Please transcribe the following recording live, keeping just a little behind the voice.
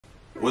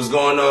What's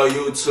going on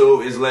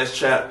YouTube? It's Let's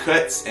Trap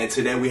Cuts, and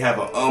today we have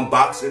an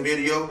unboxing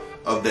video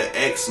of the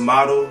X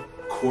Model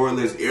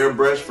cordless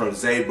airbrush from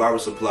Zay Barber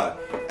Supply.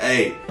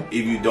 Hey,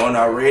 if you don't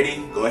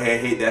already, go ahead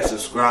and hit that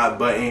subscribe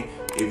button.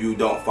 If you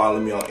don't follow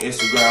me on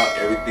Instagram,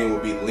 everything will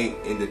be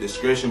linked in the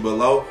description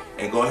below.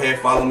 And go ahead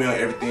and follow me on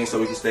everything so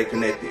we can stay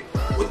connected.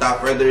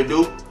 Without further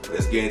ado,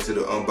 let's get into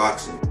the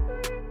unboxing.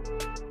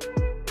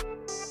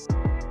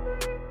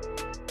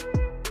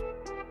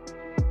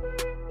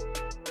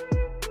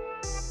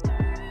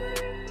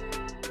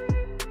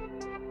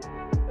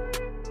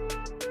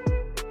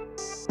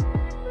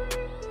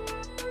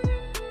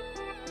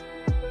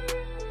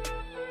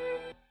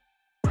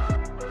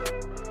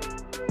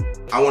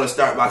 I want to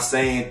start by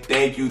saying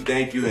thank you,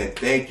 and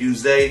thank you,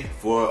 Zay,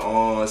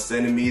 for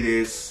sending me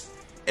this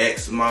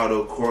X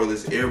Model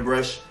cordless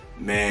airbrush.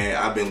 Man,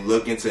 I've been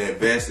looking to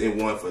invest in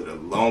one for the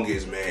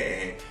longest, man.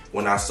 And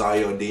when I saw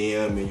your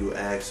DM and you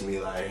asked me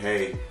like,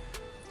 hey,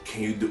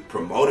 can you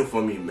promote it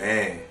for me,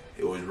 man?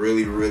 It was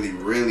really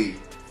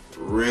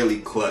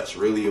clutch,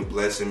 really a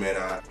blessing, man.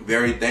 I'm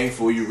very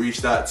thankful you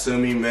reached out to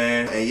me,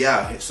 man. And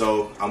yeah,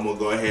 so I'm gonna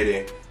go ahead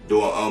and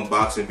do an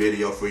unboxing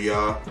video for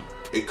y'all.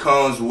 It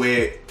comes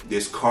with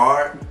this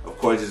card. Of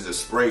course, it's a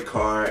spray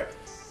card.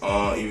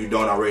 If you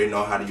don't already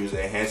know how to use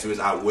the enhancements,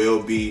 I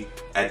will be,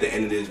 at the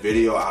end of this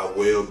video, I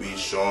will be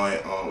showing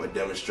a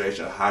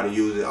demonstration of how to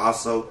use it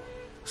also.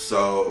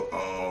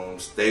 So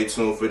stay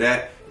tuned for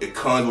that. It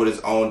comes with its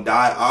own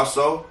die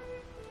also.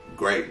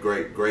 Great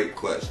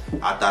clutch.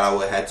 I thought I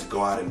would have to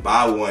go out and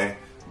buy one,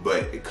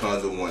 but it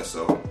comes with one,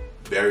 so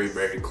very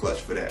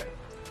clutch for that.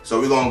 So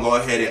we're gonna go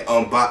ahead and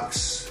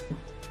unbox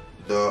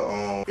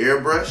the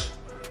airbrush.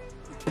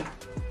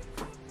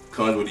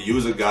 Comes with a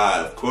user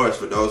guide, of course.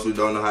 For those who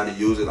don't know how to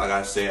use it, like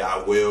I said,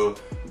 I will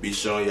be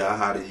showing y'all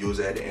how to use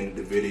it at the end of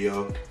the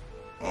video.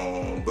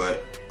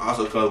 But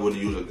also comes with a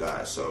user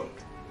guide, so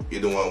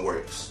either one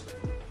works.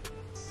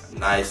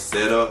 Nice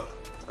setup,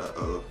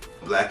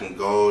 black and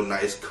gold,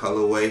 nice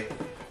colorway.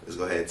 Let's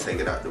go ahead and take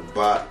it out the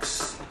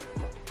box.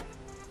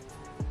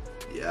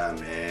 Yeah,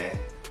 man,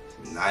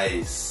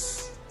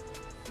 nice,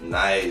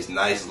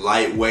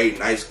 lightweight,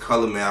 nice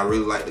color, man. I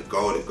really like the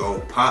gold. The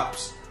gold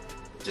pops.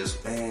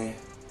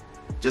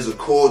 Just a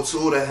cool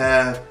tool to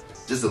have,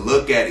 just to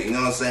look at it, you know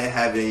what I'm saying?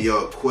 Having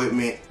your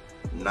equipment,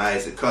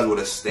 nice. It comes with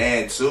a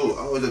stand too.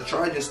 Oh, it's a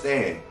charging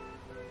stand.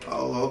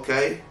 Oh,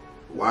 okay.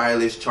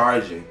 Wireless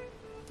charging.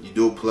 You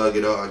do plug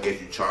it up, I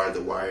guess you charge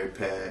the wire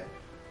pad.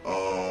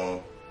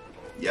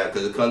 Yeah,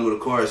 because it comes with a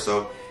cord,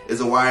 so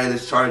it's a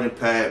wireless charging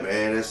pad,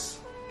 man. That's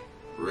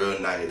real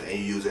nice. And you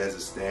use it as a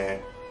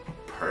stand.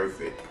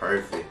 Perfect.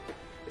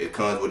 It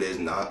comes with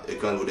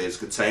its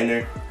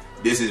container.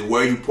 This is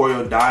where you pour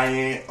your dye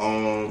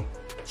in.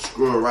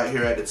 Screw it right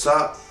here at the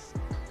top.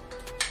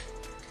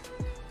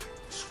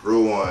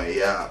 Screw on,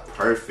 yeah,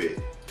 perfect.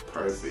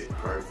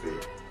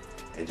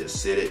 And just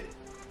sit it.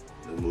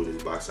 Let's move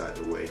this box out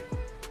the way.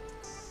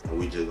 And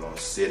we just gonna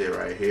sit it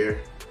right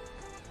here.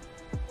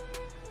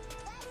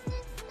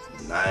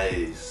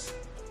 Nice,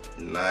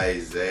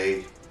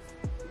 Zay.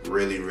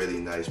 Really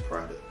nice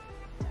product.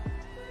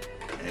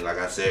 And like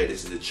I said,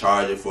 this is the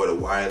charger for the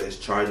wireless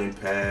charging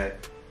pad.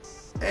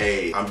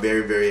 Hey, I'm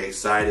very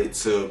excited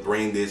to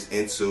bring this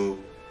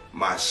into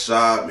my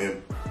shop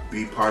and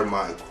be part of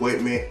my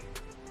equipment.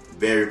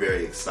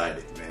 Very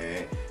excited,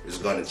 man. It's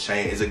gonna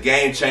change. It's a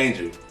game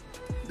changer.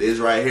 This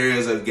right here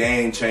is a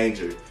game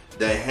changer.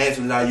 The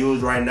enhancements I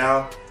use right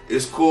now,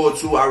 it's cool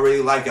too. I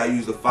really like it. I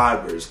use the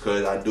fibers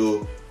because I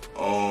do.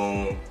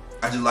 I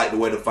just like the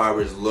way the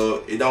fibers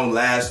look. It don't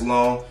last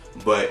long,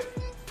 but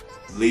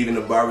leaving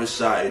the barber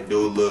shop, it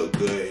do look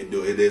good.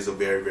 It is a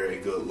very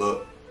good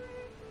look.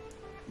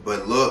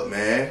 But look,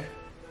 man,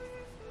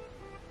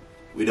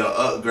 we done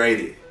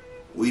upgraded.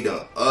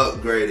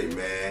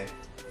 Man.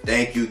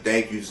 Thank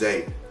you,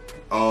 Zay.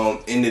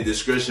 In the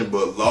description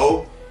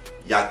below,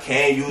 y'all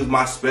can use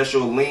my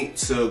special link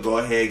to go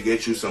ahead and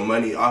get you some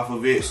money off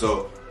of it.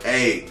 So,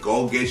 hey,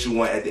 go get you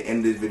one at the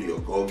end of this video.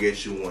 Go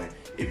get you one.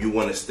 If you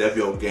want to step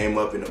your game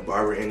up in the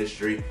barber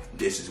industry,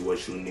 this is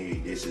what you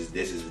need. This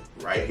is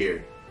right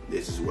here.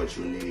 This is what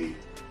you need.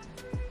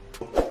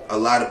 A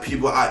lot of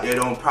people out there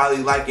don't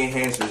probably like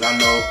enhancements. I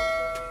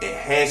know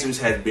enhancements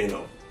has been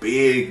a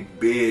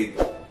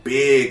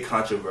big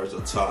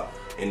controversial talk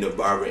in the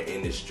barber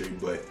industry,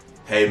 but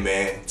hey,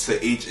 man,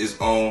 to each his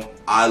own.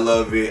 I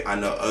love it. I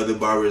know other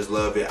barbers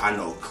love it. I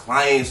know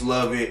clients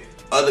love it.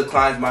 Other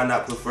clients might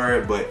not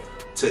prefer it, but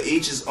to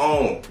each his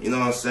own. You know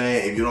what I'm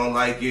saying? If you don't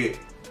like it,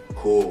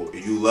 cool.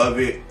 If you love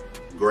it,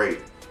 great.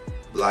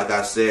 Like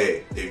I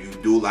said, if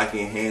you do like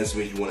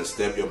enhancements, you want to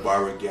step your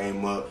barber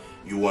game up,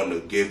 you want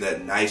to give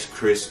that nice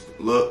crisp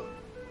look,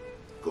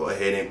 go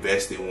ahead and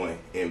invest in one.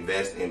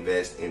 Invest.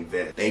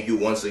 Thank you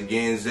once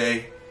again,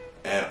 Zay.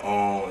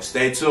 And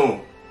stay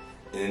tuned.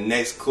 In the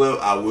next clip,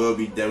 I will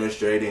be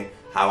demonstrating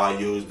how I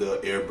use the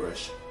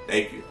airbrush.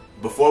 Thank you.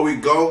 Before we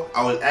go,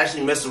 I was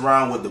actually messing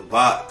around with the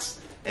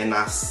box, and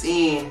I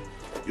seen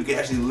you can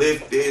actually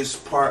lift this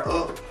part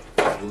up.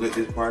 You lift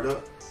this part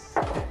up.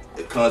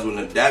 It comes with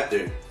an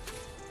adapter.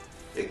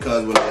 It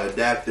comes with an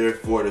adapter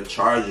for the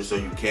charger so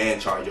you can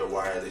charge your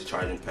wireless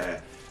charging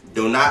pad.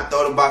 Do not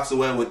throw the box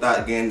away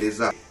without getting this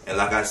out. And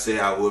like I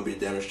said, I will be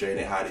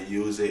demonstrating how to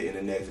use it in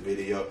the next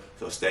video,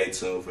 so stay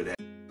tuned for that.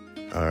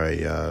 Alright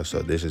y'all,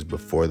 so this is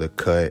before the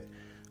cut.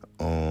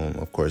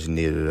 Of course,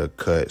 needed a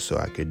cut so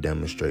I could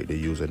demonstrate the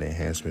use of the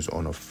enhancements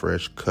on a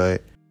fresh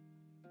cut.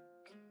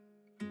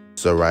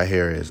 So right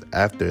here is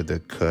after the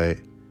cut,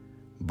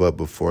 but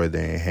before the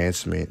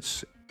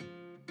enhancements.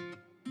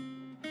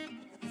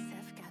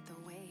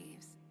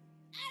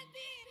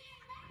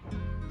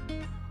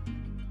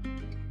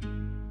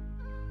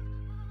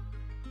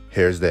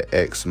 Here's the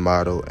X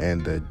model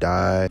and the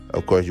dye.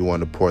 Of course, you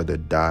want to pour the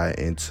dye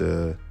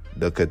into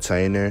the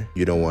container.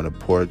 You don't want to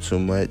pour too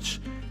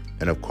much.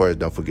 And of course,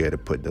 don't forget to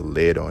put the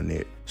lid on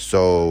it.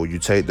 So you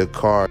take the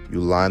card, you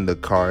line the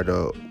card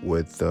up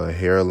with the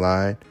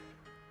hairline,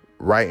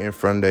 right in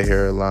front of the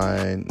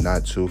hairline,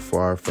 not too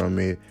far from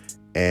it.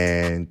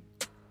 And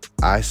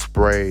I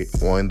spray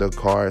on the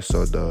card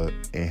so the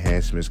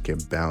enhancements can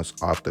bounce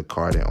off the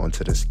card and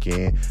onto the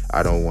skin.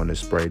 I don't want to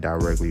spray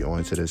directly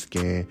onto the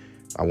skin.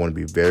 I want to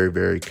be very,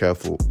 very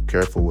careful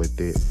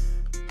with it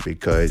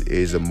because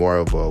it's more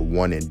of a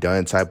one and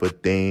done type of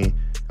thing.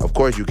 Of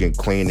course, you can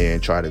clean it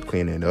and try to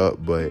clean it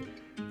up, but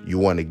you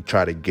want to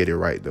try to get it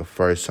right the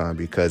first time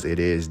because it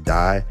is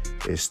dye.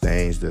 It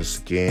stains the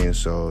skin,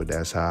 so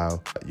that's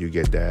how you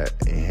get that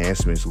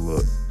enhancements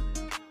look.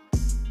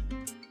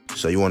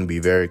 So you want to be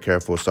very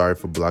careful. Sorry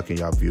for blocking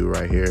y'all view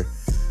right here,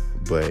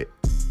 but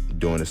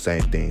doing the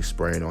same thing,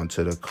 spraying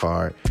onto the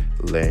card,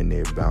 letting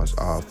it bounce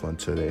off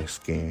onto the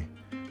skin.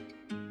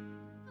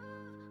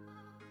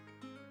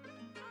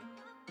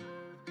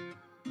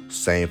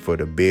 Same for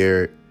the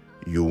beard.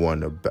 You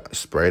want to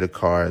spray the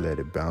card, let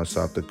it bounce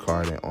off the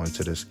card and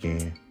onto the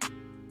skin.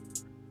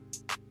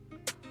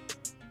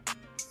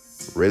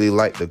 Really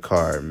like the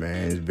card,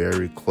 man. It's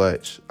very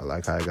clutch. I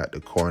like how I got the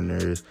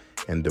corners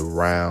and the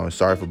round.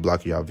 Sorry for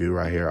blocking y'all view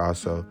right here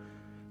also.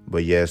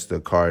 But yes,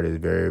 the card is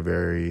very,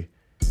 very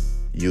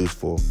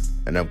useful.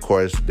 And of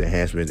course, the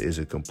enhancement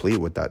isn't complete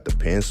without the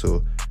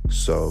pencil.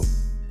 So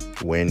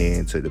went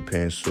into the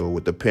pencil.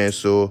 With the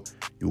pencil,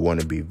 you want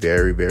to be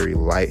very, very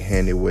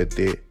light-handed with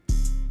it.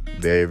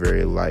 Very,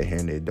 very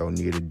light-handed. Don't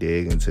need to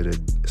dig into the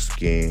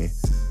skin.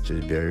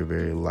 Just very,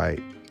 very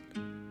light.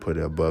 Put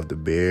it above the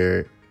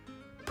beard.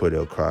 Put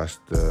it across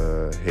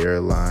the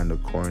hairline, the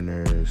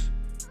corners.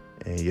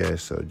 And yeah,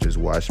 so just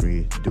watch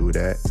me do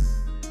that.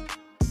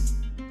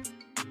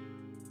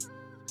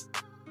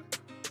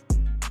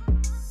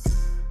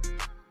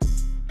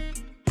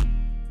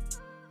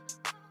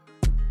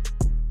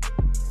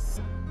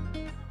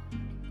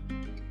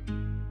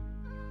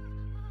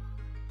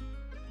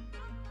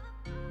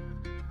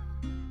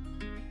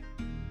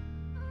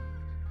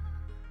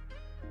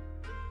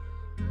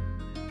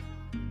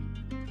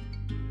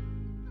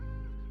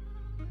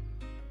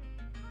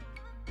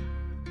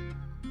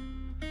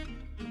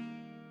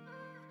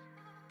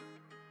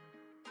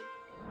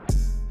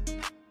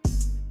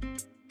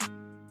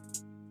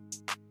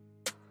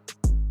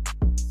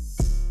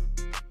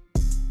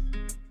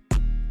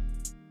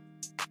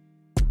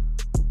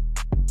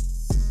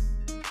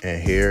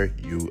 And here,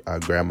 I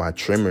grab my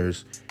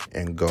trimmers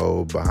and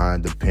go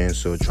behind the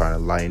pencil, trying to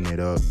lighten it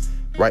up.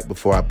 Right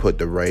before I put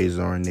the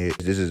razor on it,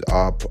 this is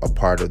all a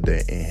part of the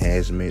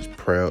enhancements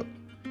prep,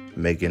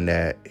 making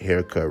that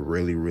haircut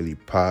really, really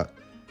pop.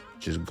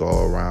 Just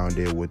go around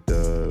it with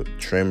the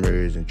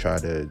trimmers and try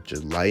to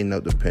just lighten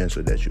up the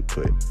pencil that you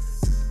put.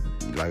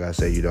 Like I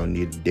said, you don't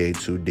need to dig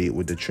too deep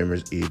with the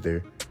trimmers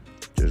either.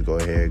 Just go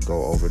ahead,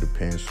 go over the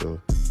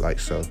pencil like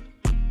so.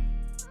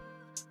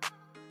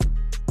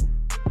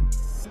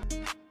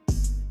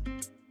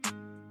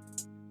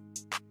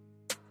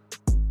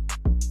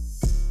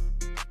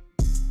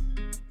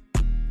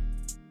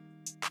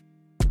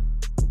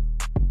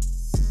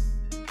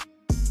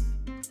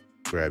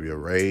 Grab your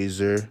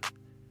razor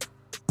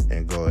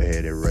and go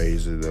ahead and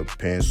razor the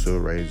pencil,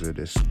 razor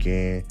the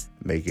skin,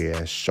 make it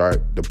as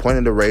sharp. The point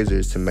of the razor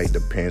is to make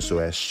the pencil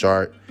as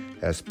sharp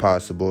as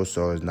possible,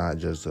 so it's not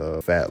just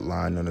a fat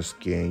line on the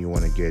skin. You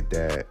want to get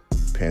that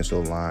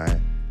pencil line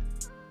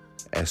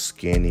as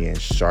skinny and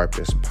sharp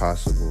as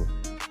possible,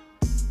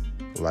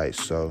 like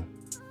so.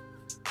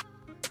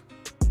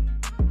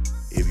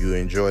 If you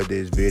enjoyed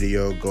this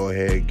video, go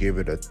ahead and give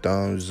it a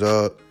thumbs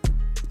up.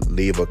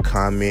 Leave a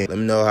comment. Let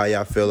me know how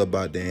y'all feel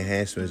about the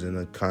enhancements in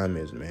the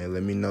comments, man.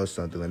 Let me know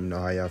something. Let me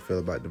know how y'all feel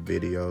about the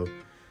video.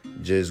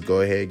 Just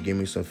go ahead and give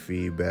me some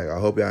feedback. I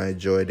hope y'all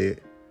enjoyed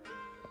it.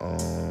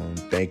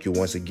 Thank you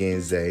once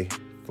again, Zay,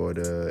 for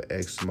the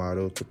X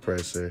Model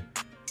Compressor.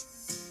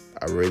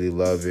 I really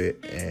love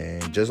it.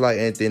 And just like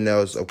anything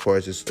else, of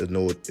course, it's a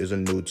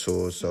new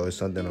tool. So it's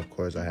something, of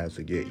course, I have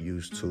to get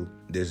used to.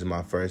 This is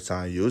my first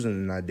time using it,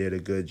 and I did a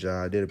good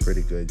job. I did a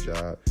pretty good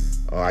job.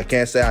 I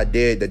can't say I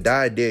did. The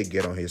dye did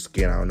get on his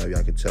skin. I don't know if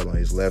y'all can tell on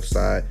his left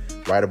side,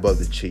 right above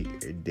the cheek.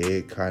 It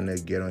did kind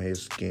of get on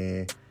his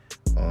skin.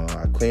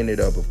 I cleaned it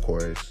up, of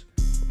course.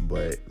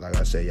 But like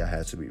I said, y'all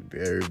have to be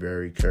very,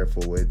 very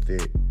careful with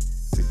it.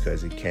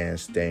 because it can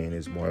stain.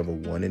 It's more of a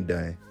one and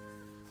done.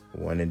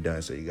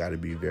 So you got to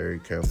be very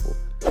careful.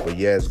 But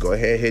yes, go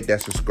ahead, hit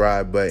that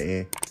subscribe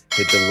button,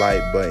 hit the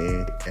like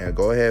button, and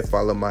go ahead,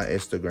 follow my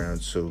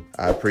Instagram too.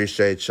 I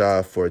appreciate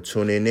y'all for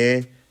tuning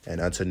in,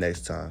 and until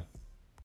next time.